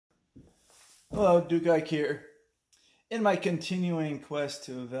Hello, Duke Ike here. In my continuing quest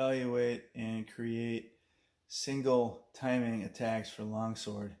to evaluate and create single timing attacks for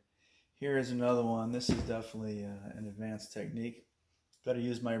longsword, here is another one. This is definitely an advanced technique. Got to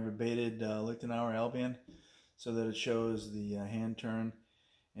use my rebated Lichtenauer Albion so that it shows the hand turn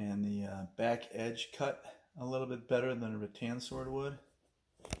and the back edge cut a little bit better than a rattan sword would.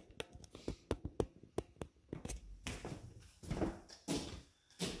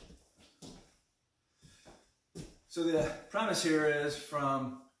 So the premise here is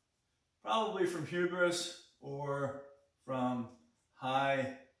probably from hubris or from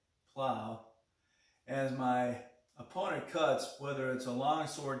high plow. As my opponent cuts, whether it's a long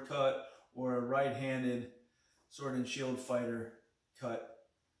sword cut or a right-handed sword and shield fighter cut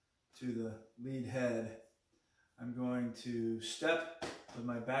to the lead head, I'm going to step with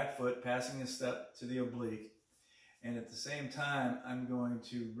my back foot, passing a step to the oblique. And at the same time, I'm going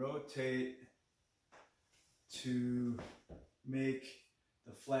to rotate to make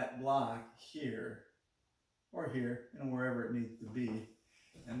the flat block here or here and wherever it needs to be.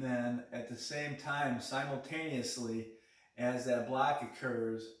 And then at the same time, simultaneously, as that block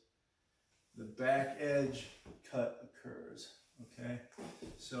occurs, the back edge cut occurs. Okay,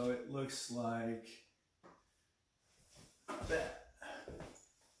 so it looks like that.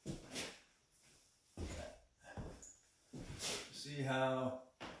 See how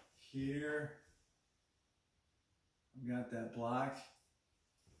here I've got that block,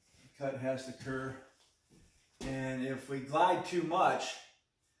 the cut has to occur, and if we glide too much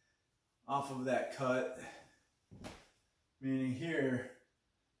off of that cut, meaning here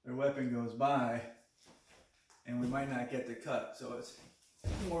their weapon goes by and we might not get the cut, so it's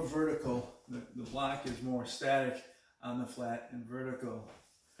more vertical. The block is more static on the flat and vertical,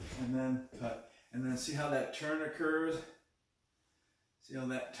 and then cut, and then see how that turn occurs. See how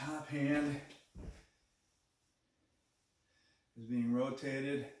that top hand is being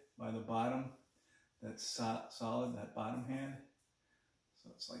rotated by the bottom. That's solid, that bottom hand. So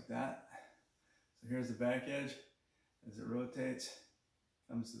it's like that. So here's the back edge. As it rotates,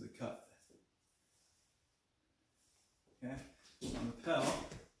 comes to the cut. Okay, on the pedal,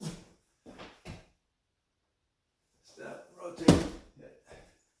 step, rotate, hit,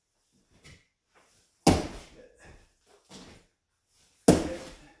 hit, hit.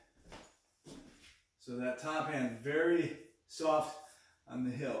 So that top hand, very soft on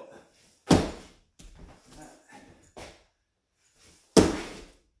the hilt.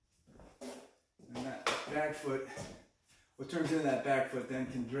 And that back foot, what turns into that back foot then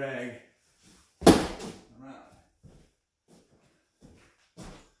can drag around.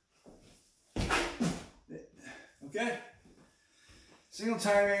 Okay, single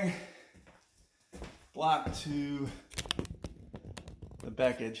timing, block to the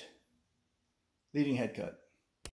back edge, leading head cut.